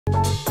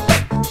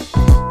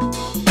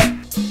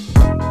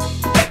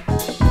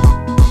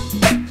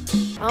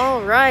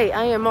right,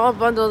 I am all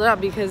bundled up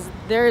because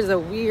there is a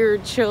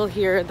weird chill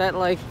here that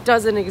like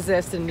doesn't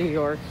exist in New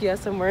York.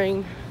 Yes, I'm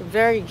wearing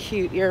very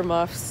cute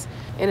earmuffs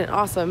and an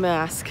awesome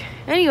mask.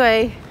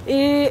 Anyway,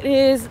 it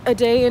is a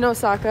day in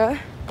Osaka.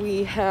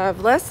 We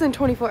have less than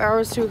 24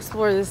 hours to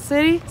explore this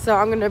city, so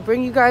I'm gonna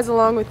bring you guys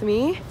along with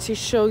me to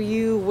show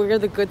you where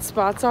the good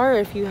spots are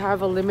if you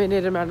have a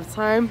limited amount of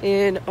time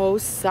in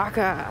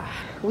Osaka.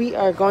 We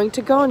are going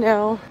to go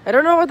now. I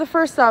don't know what the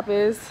first stop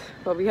is,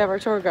 but we have our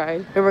tour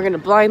guide and we're gonna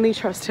blindly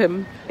trust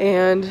him.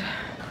 And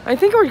I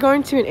think we're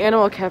going to an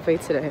animal cafe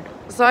today,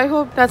 so I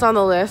hope that's on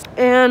the list.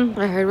 And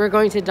I heard we're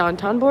going to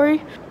Dontonbori,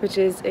 which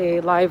is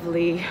a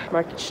lively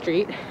market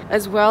street,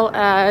 as well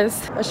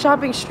as a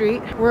shopping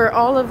street where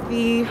all of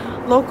the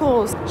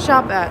locals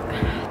shop at.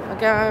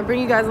 Okay, I'm gonna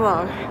bring you guys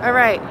along. All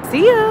right,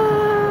 see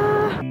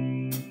ya!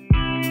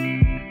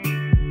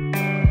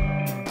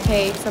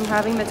 Okay, so I'm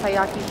having the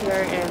taiyaki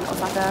here in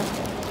Osaka.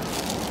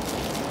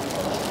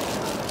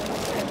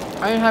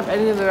 I didn't have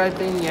any of the right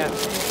thing yet.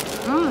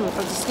 But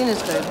the skin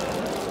is good.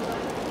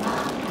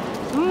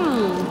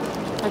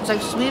 It's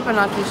like sweet but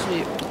not too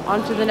sweet.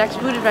 On to the next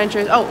food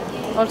adventures. Oh,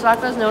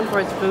 Osaka is known for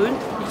its food,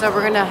 so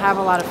we're gonna have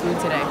a lot of food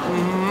today.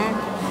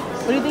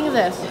 What do you think of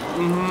this?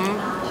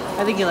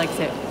 I think he likes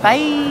it.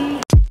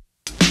 Bye!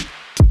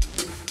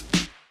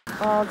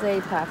 All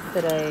day pass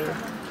today.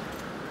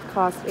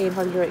 Cost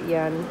 800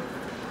 yen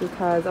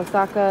because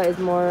Osaka is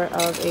more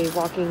of a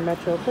walking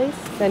metro place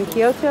than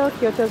Kyoto.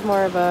 Kyoto is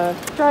more of a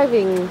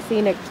driving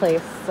scenic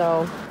place.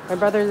 So my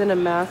brother's in a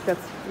mask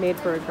that's made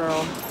for a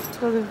girl.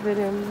 Doesn't fit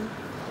him.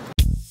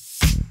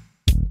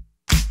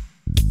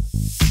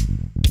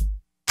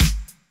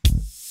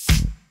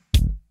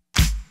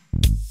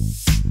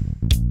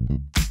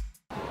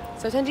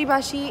 So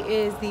Tenjibashi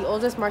is the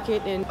oldest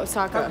market in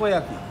Osaka.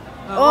 Takoyaki.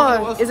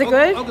 Oh, is it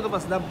good?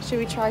 Should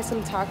we try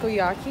some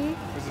takoyaki?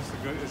 Is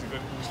it good?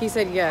 He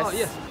said yes. Oh,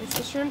 yes. It's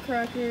the shrimp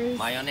crackers.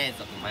 Mayonnaise,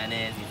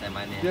 inside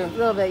mayonnaise. Yeah. A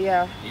little bit,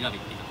 yeah. You love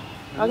it.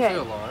 Okay.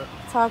 A lot.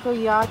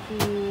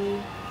 Takoyaki.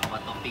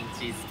 What topping?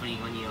 Cheese,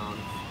 spring onions.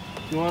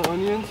 You want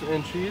onions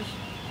and cheese?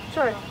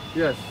 Sure.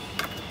 Yes.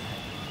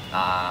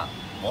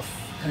 Both.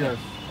 Yes.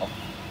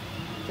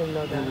 Didn't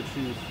know And that. the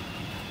cheese.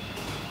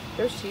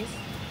 There's cheese.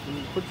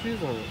 Put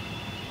cheese on it.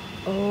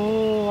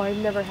 Oh, I've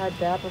never had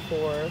that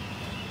before.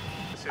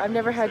 I've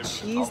never had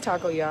cheese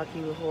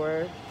takoyaki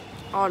before.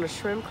 On a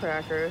shrimp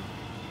cracker.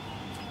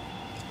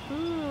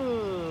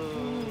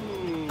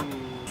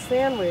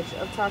 Sandwich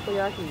of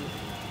takoyaki.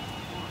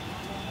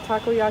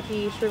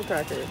 Takoyaki shrimp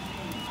cracker.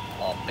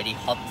 Oh, very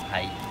hot.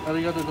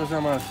 Arigatou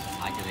gozaimasu.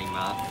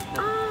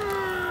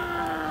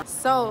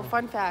 So,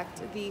 fun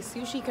fact, the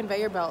sushi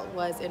conveyor belt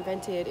was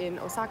invented in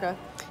Osaka.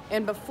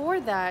 And before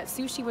that,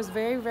 sushi was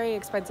very, very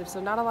expensive, so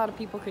not a lot of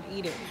people could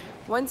eat it.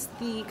 Once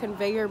the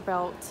conveyor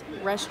belt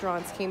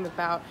restaurants came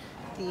about,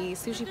 the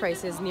sushi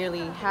prices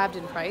nearly halved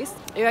in price.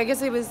 I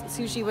guess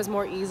sushi was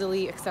more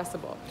easily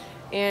accessible.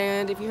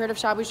 And if you heard of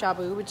shabu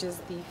shabu, which is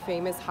the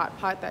famous hot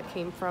pot that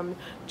came from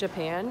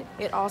Japan,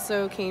 it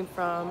also came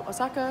from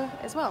Osaka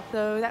as well.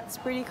 So that's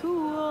pretty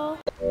cool.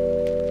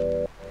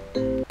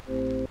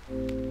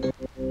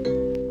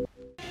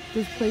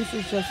 This place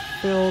is just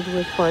filled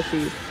with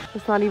plushies.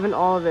 It's not even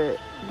all of it.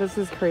 This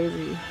is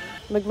crazy.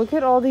 Like, look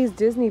at all these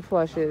Disney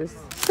plushes.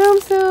 Tsum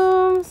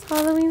Tsums!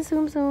 Halloween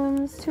Tsum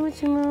Tsums. Chumu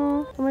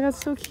Chumu. Oh my god,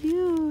 so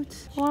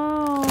cute.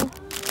 Wow.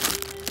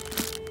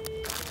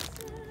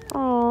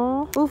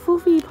 Aww.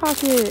 Oofoofy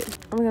pocket.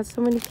 Oh my god,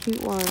 so many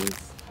cute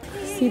ones.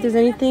 See if there's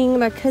anything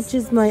that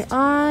catches my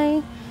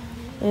eye.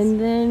 And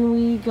then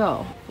we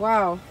go.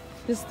 Wow.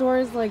 This store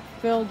is like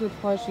filled with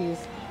plushies.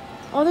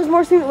 Oh, there's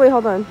more. Wait,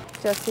 hold on.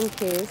 Just in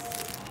case.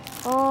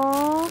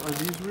 Aww. Are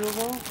these real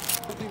though?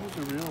 I think these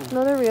are real.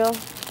 No, they're real.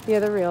 Yeah,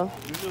 they're real.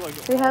 Like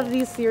They have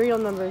these serial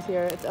numbers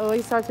here. It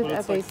always starts with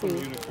FAC. Like from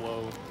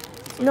Uniqlo.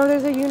 No,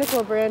 there's a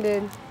Uniqlo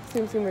branded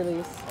Tsum Tsum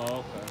release. Oh,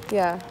 okay.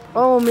 Yeah.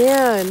 Oh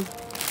man.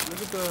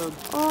 Look at the.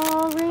 Oh,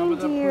 How about that poo in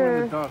the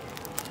reindeer. duck?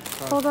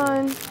 Hold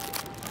on.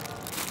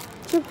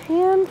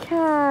 Japan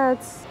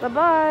cats. Bye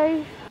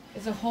bye.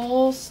 It's a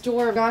whole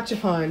store of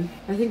gachapon.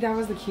 I think that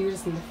was the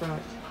cutest in the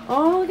front.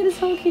 Oh, look at this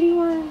Hello Kitty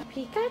one.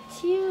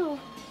 Pikachu.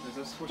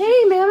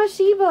 Hey, Mama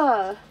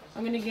Shiba.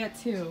 I'm gonna get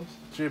two.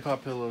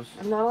 J-pop pillows.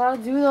 I'm not allowed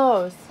to do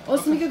those. Oh,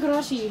 Sumika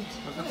Gurashi.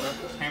 Look at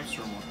the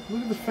hamster one.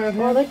 Look at the fat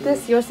Oh, I like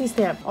this Yoshi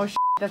stamp. Oh,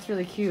 that's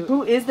really cute.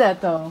 Who is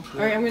that though? All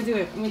right, I'm gonna do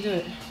it. I'm gonna do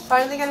it.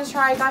 Finally gonna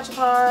try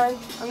gachapon.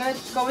 I'm gonna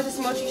go with this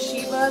Mochi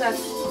Shiba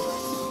that's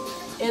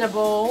in a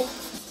bowl.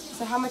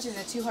 So how much is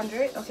it?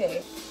 200?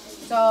 Okay.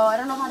 So I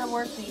don't know how to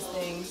work these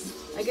things.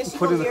 I guess you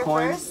Put go in the here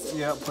coin. first.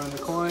 Yeah, put in the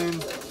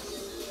coin.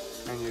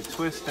 And you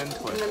twist and And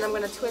twist. then I'm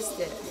gonna twist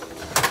it.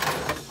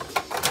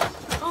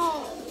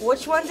 Oh,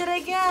 which one did I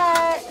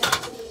get?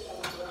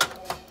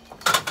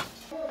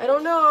 I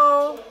don't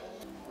know.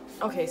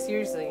 Okay,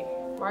 seriously.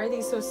 Why are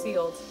these so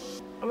sealed?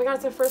 Oh my god,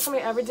 it's the first time I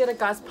ever did a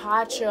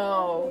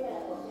gazpacho.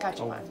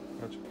 Gotcha. Oh,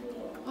 gotcha.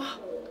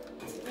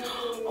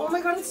 Oh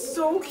my god, it's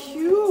so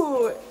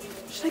cute.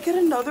 Should I get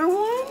another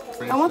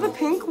one? I want the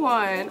pink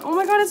one. Oh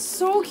my god, it's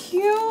so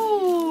cute.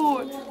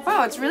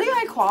 Wow, it's really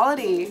high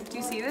quality. Do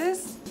you see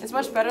this? It's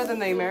much better than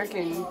the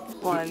American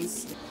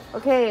ones.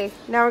 Okay,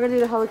 now we're gonna do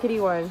the Hello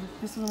Kitty one.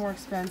 This one's more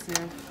expensive.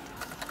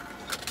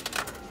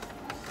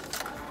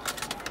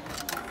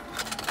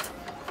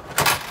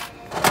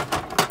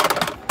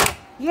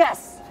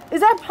 Yes!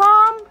 Is that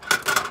Palm?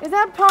 Is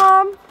that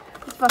Palm?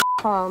 It's fucking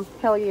Palm.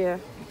 Hell yeah.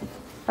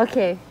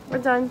 Okay, we're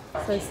done.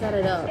 So I set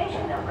it up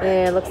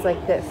and it looks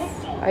like this.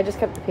 I just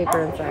kept the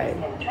paper inside.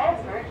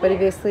 But it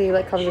basically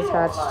like comes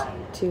attached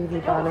to the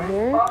bottom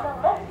here.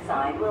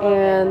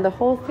 And the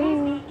whole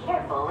thing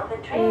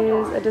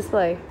is a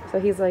display. So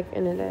he's like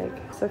in an egg.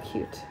 So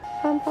cute.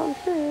 Pom pom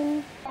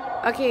pom.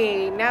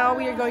 Okay, now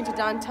we are going to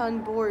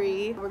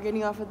Dontonbori. We're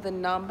getting off at the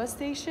Namba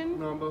station.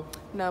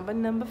 Namba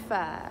number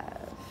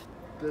 5.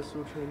 That's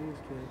so Chinese,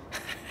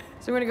 kid.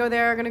 So we're gonna go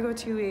there. We're gonna go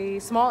to a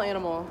small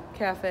animal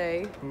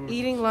cafe,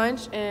 eating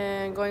lunch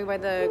and going by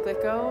the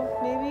Glico,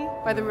 maybe?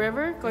 By the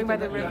river? Going by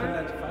the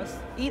river?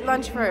 Eat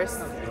lunch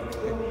first.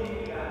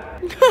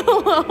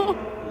 Hello?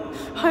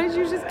 Why did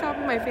you just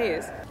copy my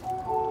face?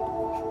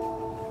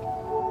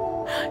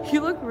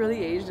 You look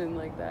really Asian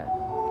like that.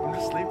 I'm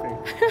just sleeping.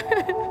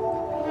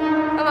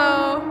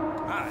 Hello.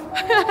 Hi.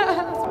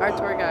 Our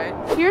tour guide.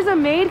 Here's a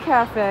maid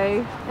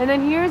cafe, and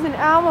then here's an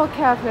owl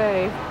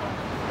cafe.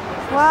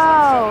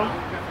 Wow.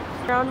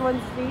 Round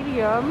 1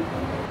 stadium.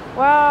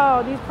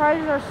 Wow, these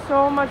prizes are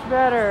so much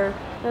better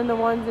than the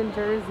ones in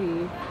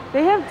Jersey.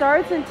 They have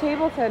darts and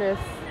table tennis.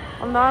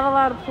 I'm not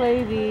allowed to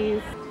play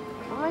these.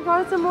 Oh my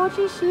god, it's a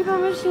mochi Shiba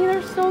machine.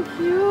 They're so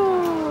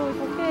cute.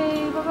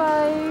 Okay,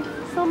 bye-bye.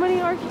 So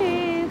many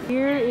arcades.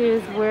 Here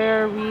is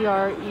where we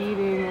are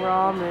eating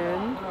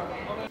ramen.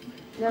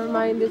 Never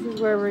mind, this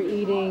is where we're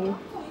eating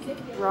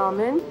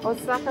ramen.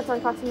 Osaka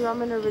tonkatsu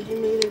ramen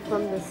originated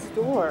from the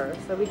store.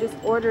 So we just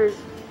ordered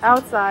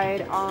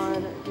outside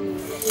on the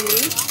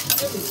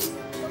food.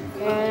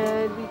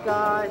 And we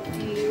got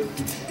the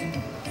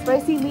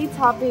spicy meat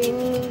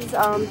toppings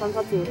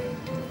tonkatsu.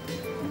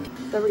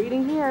 So we're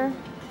eating here.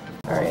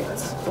 Alright,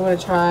 I'm gonna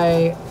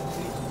try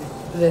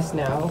this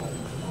now.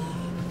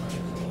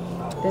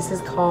 This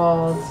is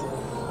called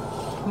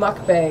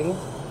mukbang,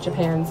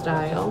 Japan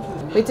style.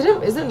 Wait,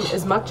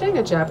 is mukbang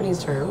a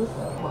Japanese term?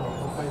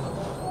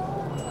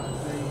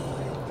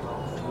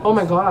 Oh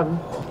my god,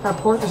 that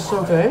pork is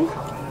so good.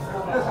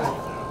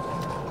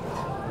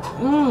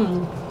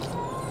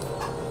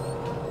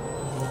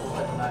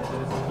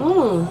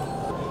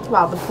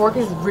 Wow, the pork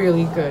is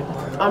really good.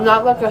 I'm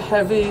not like a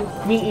heavy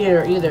meat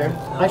eater either.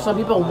 Like some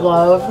people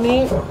love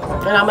meat,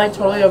 and I'm like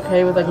totally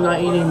okay with like not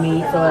eating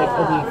meat for like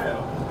a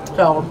week.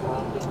 So,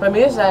 for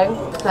me to say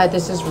that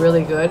this is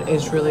really good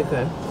is really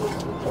good.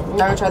 I'm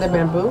gonna try the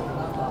bamboo.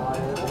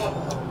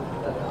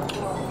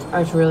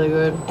 It's really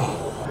good.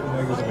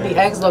 The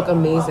eggs look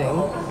amazing.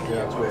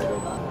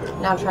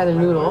 Now try the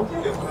noodle.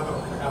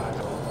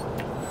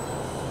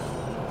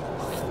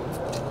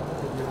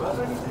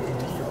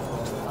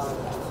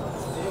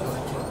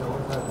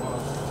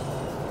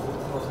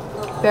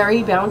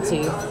 Very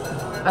bouncy,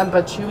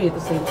 but chewy at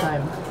the same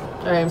time.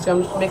 Alright, I'm just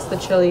gonna mix the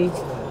chili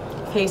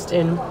paste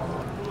in.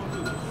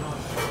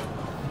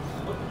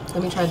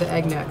 Let me try the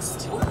egg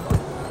next.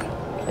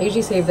 I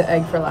usually save the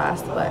egg for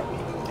last, but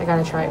I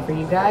gotta try it for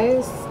you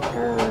guys.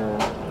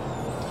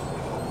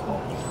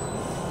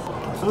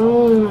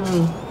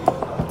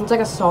 It's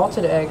like a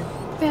salted egg.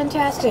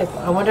 Fantastic.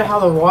 I wonder how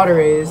the water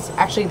is.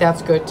 Actually,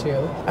 that's good too.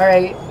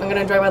 Alright, I'm gonna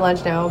enjoy my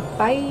lunch now.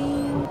 Bye!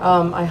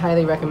 I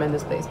highly recommend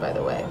this place, by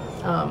the way.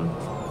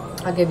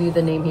 I'll give you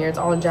the name here. It's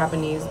all in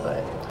Japanese,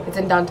 but it's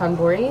in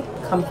Dontonbori.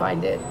 Come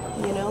find it,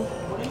 you know?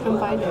 Come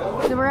find it.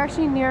 So we're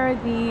actually near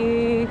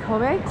the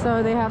Kobe.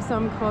 So they have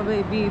some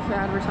Kobe beef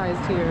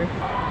advertised here.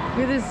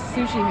 Look at this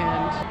sushi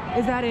hand.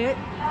 Is that it?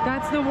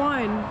 That's the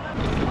one.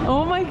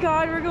 Oh my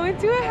god, we're going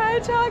to a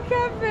hedgehog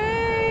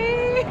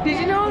cafe. Did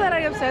you know that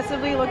I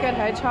obsessively look at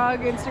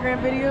hedgehog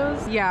Instagram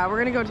videos? Yeah, we're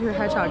gonna go to a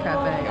hedgehog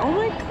cafe. Oh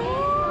my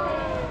god.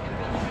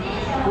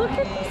 Look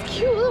at these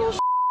cute little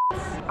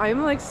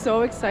I'm like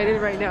so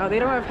excited right now. They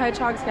don't have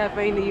Hedgehogs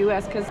Cafe in the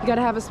US because you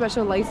gotta have a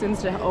special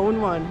license to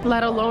own one,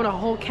 let alone a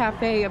whole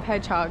cafe of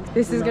hedgehogs.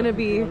 This is gonna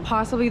be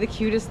possibly the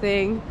cutest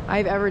thing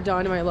I've ever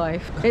done in my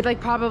life. It like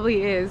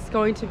probably is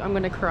going to, I'm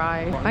gonna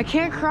cry. I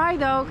can't cry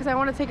though because I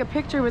want to take a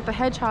picture with the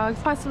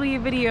hedgehogs, possibly a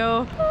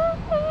video. Oh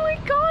my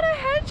god, a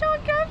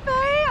hedgehog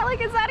cafe!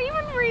 Like, is that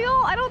even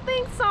real? I don't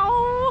think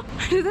so.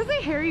 Does that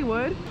say Harry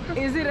Wood?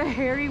 Is it a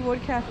Harry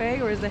Wood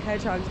cafe or is the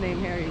hedgehog's name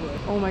Harry Wood?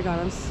 Oh my god,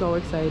 I'm so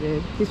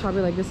excited. He's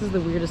probably like, this is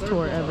the weirdest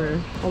tour ever.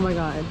 Oh my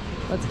god,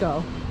 let's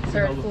go.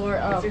 Third floor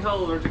up. See how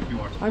allergic you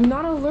are. I'm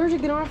not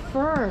allergic, they don't have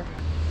fur.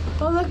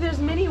 Oh look, there's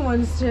mini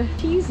ones to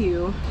tease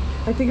you.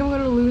 I think I'm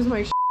gonna lose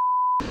my shit.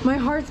 My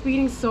heart's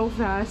beating so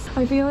fast.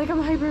 I feel like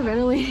I'm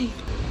hyperventilating.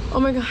 Oh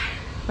my god,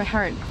 my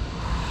heart.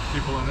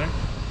 People in there?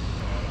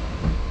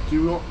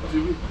 Do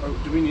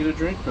we need a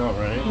drink? No,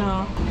 right?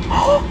 No.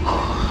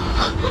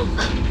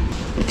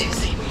 Do you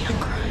see me? I'm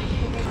crying.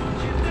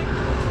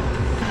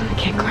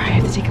 can't cry, I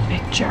have to take a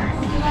picture.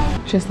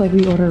 Just like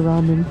we order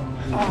ramen.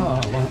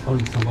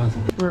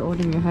 We're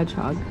ordering a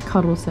hedgehog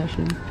cuddle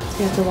session. So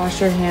you have to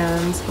wash your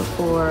hands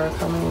before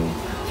coming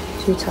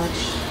to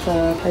touch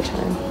the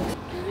hedgehog.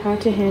 How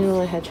to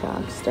handle a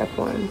hedgehog. Step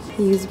 1.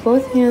 Use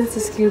both hands to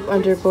scoop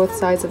under both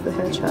sides of the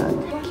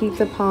hedgehog. Keep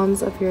the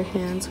palms of your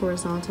hands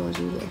horizontal as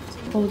you lift.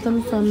 Hold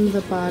them from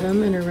the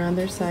bottom and around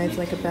their sides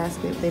like a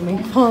basket. They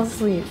may fall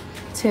asleep.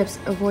 Tips.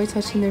 Avoid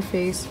touching their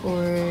face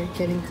or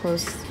getting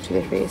close to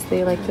their face.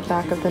 They like the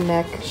back of the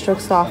neck. Stroke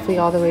softly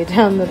all the way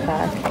down the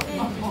back.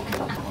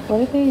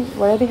 Why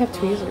do they have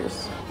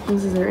tweezers?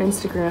 This is their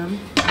Instagram.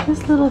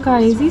 This little guy,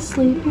 is he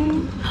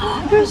sleeping?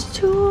 There's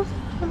 2 of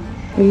them.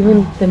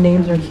 Even the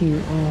names are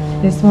cute.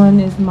 This one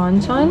is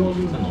Manchan,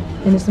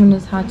 and this one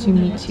is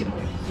Hachimitsu.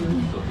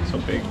 So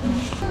big.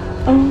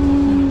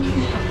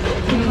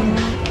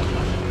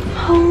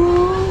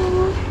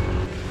 Hello.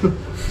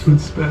 This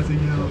one's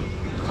spazzing out.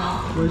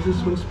 Why is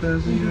this one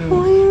spazzing out?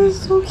 Oh, you're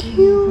so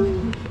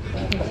cute.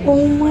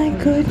 Oh my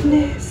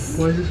goodness.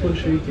 Why is this one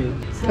shaking?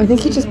 I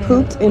think he just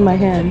pooped in my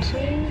hand.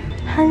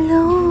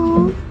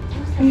 Hello.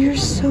 You're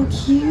so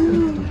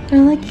cute. I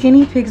like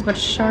guinea pigs, but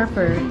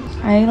sharper.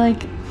 I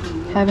like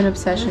have an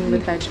obsession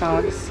with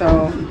hedgehogs,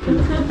 so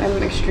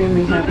I'm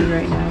extremely happy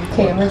right now.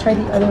 Okay, I'm gonna try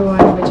the other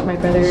one, which my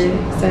brother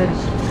said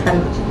had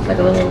like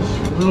a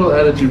little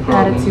attitude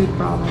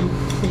problem.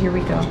 So here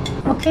we go.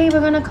 Okay,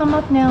 we're gonna come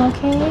up now,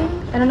 okay?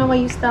 I don't know why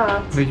you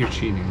stopped. I think you're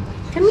cheating.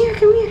 Come here,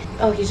 come here.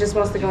 Oh, he just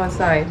wants to go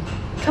inside.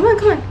 Come on,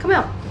 come on, come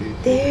out.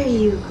 There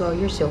you go,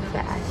 you're so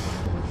fast.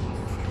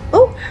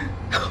 Oh!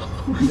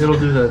 It'll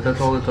do that, that's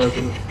all it does.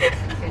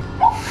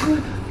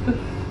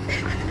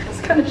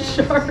 It's kind of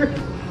sharp.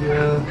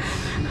 Yeah.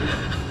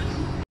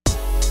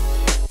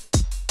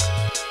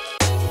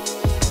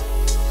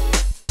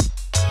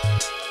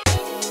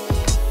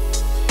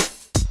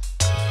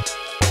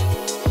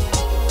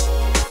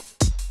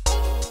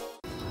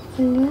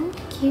 Hello,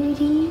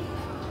 cutie.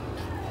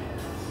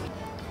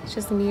 It's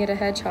just me at a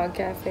hedgehog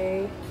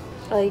cafe.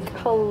 Like,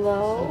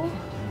 hello?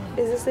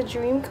 Is this a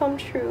dream come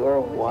true or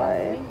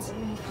what?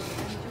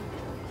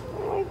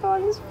 Oh my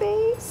god, his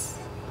face.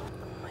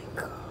 Oh my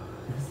god.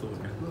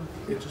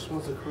 It just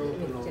wants to curl up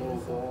in a little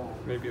ball.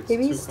 Maybe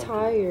He's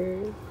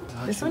tired.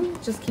 This one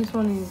just keeps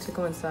wanting to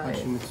go inside.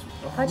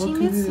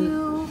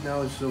 Hachimitsu.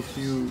 Now it's so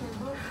cute.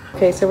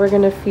 Okay, so we're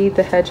gonna feed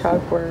the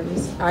hedgehog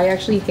worms. I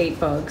actually hate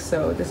bugs,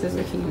 so this is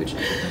a huge...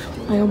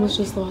 I almost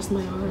just lost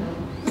my arm.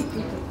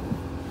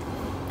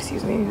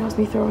 Excuse me, that was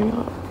me throwing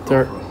up.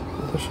 They're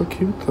so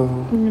cute though.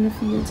 I'm gonna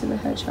feed it to the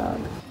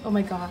hedgehog. Oh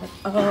my god.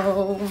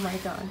 Oh my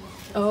god.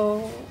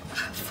 Oh.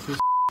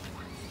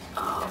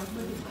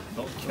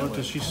 Oh,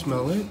 does she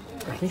smell it?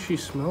 I think she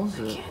smells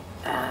it.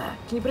 Can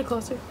you put it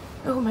closer?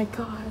 Oh my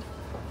god.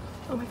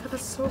 Oh my god,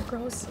 that's so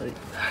gross. Like,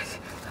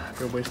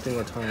 you're wasting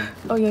our time.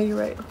 Oh yeah, you're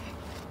right. Okay.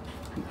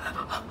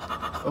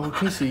 Oh,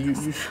 Kasey,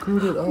 you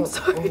screwed it up. I'm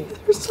sorry,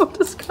 they're so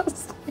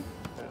disgusting.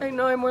 I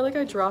know, I'm more like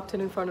I dropped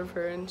it in front of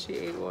her and she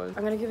ate one.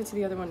 I'm gonna give it to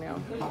the other one now.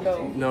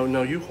 Go.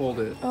 No, you hold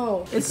it.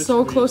 Oh, it's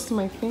so close to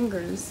my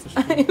fingers.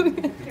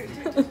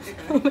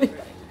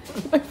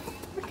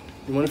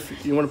 You want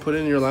to put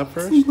it in your lap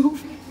first? Do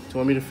you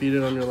want me to feed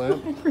it on your lap?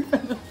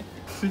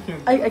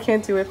 I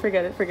can't do it.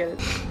 Forget it.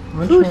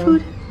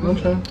 Food.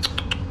 Okay.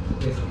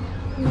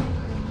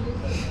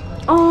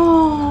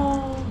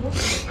 Oh,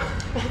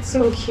 that's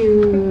so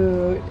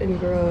cute and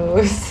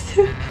gross.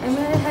 I'm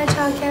at a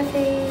hedgehog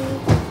cafe.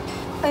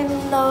 I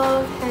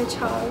love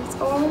hedgehogs.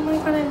 Oh my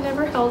god, I've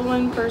never held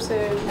one in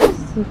person.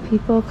 So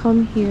people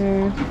come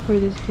here for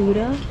this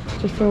Buddha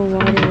to throw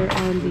water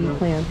on the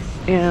plants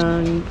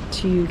and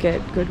to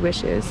get good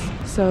wishes.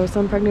 So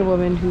some pregnant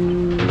women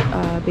who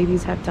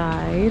babies have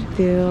died,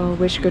 they'll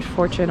wish good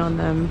fortune on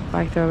them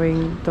by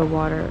throwing the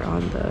water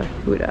on the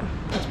Buddha.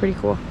 That's pretty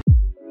cool.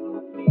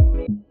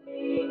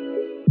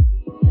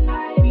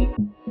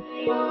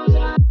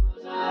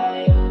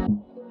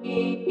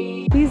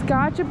 These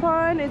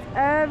gachapon is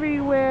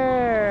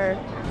everywhere.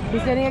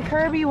 He's getting a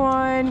Kirby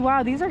one.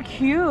 Wow, these are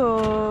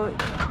cute.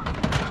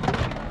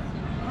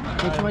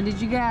 Which one did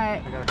you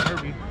get? I got a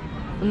Kirby.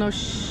 No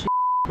shit.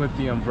 With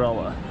the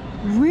umbrella.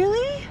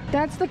 Really?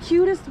 That's the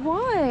cutest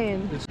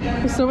one.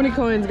 There's so many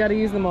coins, gotta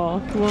use them all.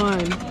 1,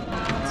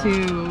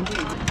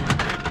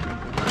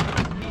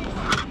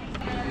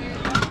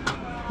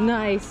 2.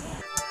 Nice.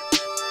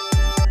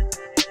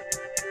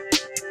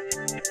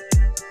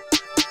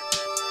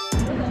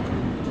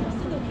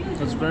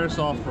 It's very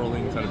soft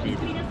rolling inside of beef.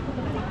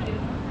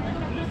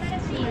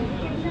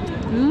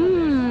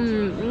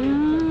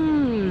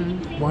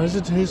 Why does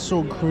it taste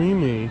so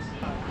creamy?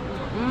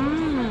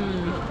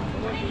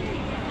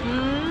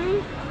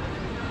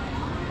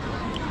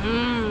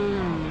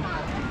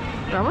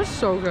 That was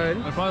so good.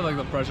 I probably like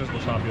the freshest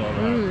wasabi I've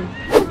ever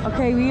had.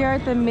 Okay, we are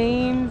at the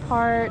main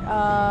part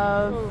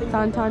of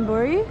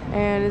Dontonbori,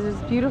 and there's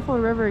this beautiful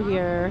river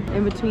here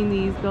in between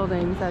these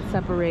buildings that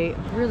separate.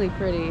 Really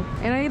pretty.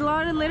 And I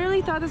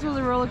literally thought this was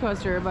a roller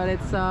coaster, but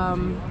it's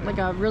like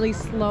a really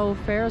slow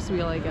Ferris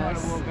wheel, I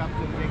guess.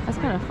 That's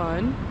kind of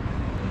fun.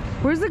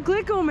 Where's the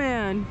Glico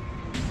man?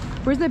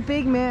 Where's the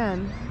big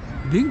man?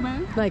 Big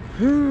man? Like,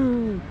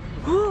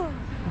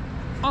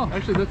 Oh,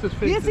 actually, that's his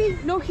face. yeah, see?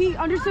 No, he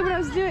understood what I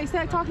was doing,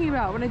 talking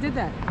about when I did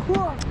that.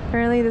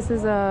 Apparently, this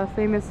is a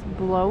famous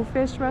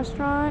blowfish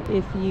restaurant.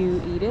 If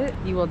you eat it,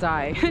 you will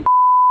die.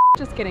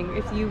 Just kidding.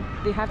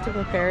 They have to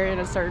prepare it in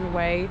a certain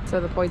way so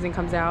the poison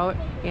comes out,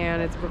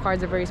 and it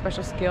requires a very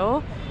special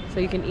skill so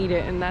you can eat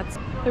it. And that's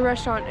the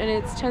restaurant, and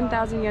it's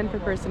 10,000 yen per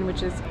person,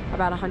 which is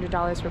about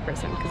 $100 per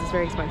person because it's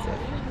very expensive.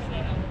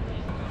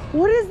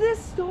 What is this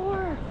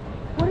store?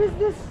 What is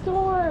this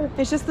store?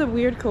 It's just the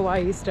weird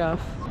kawaii stuff.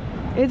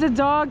 It's a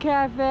dog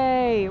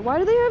cafe. Why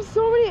do they have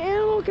so many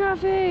animal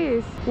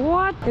cafes?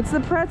 What? It's the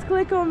Pretz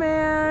Kliko,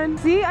 man.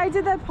 See, I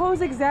did that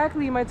pose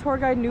exactly. My tour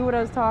guide knew what I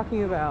was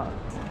talking about.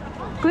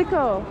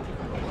 Kliko.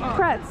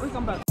 Pretz.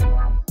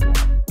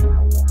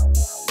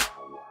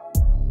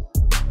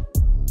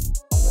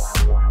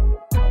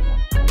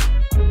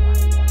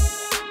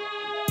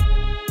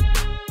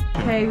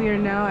 Okay, we are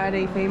now at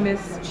a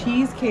famous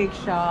cheesecake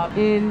shop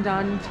in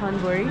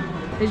Dontonbori.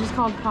 It's just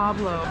called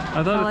Pablo.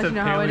 I thought it said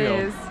how it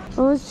paleo. is.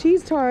 Oh, this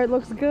cheese tart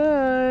looks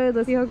good.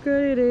 Let's see how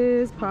good it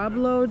is.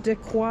 Pablo de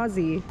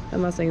Quasi.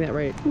 I'm not saying that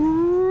right.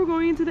 Ooh, we're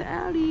going into the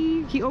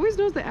alley. He always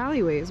knows the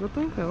alleyways. What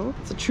the hell?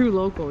 It's a true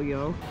local,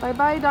 yo.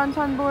 Bye-bye,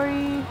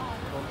 Dontonbori.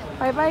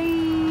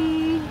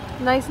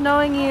 Bye-bye. Nice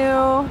knowing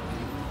you.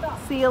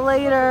 See you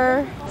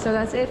later. So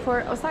that's it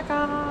for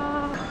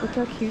Osaka. Look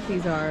how cute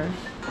these are.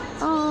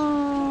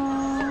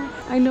 Oh,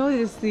 I know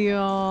this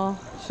deal.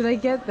 Should I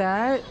get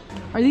that?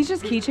 Are these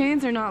just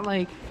keychains or not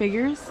like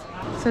figures?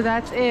 So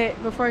that's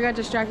it. Before I got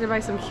distracted by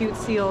some cute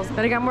seals that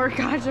I got more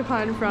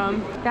gachapon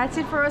from. That's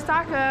it for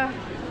Osaka.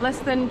 Less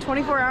than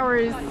 24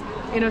 hours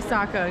in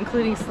Osaka,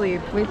 including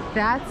sleep. With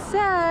that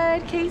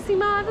said, Kasey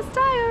Ma, the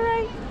style,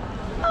 right?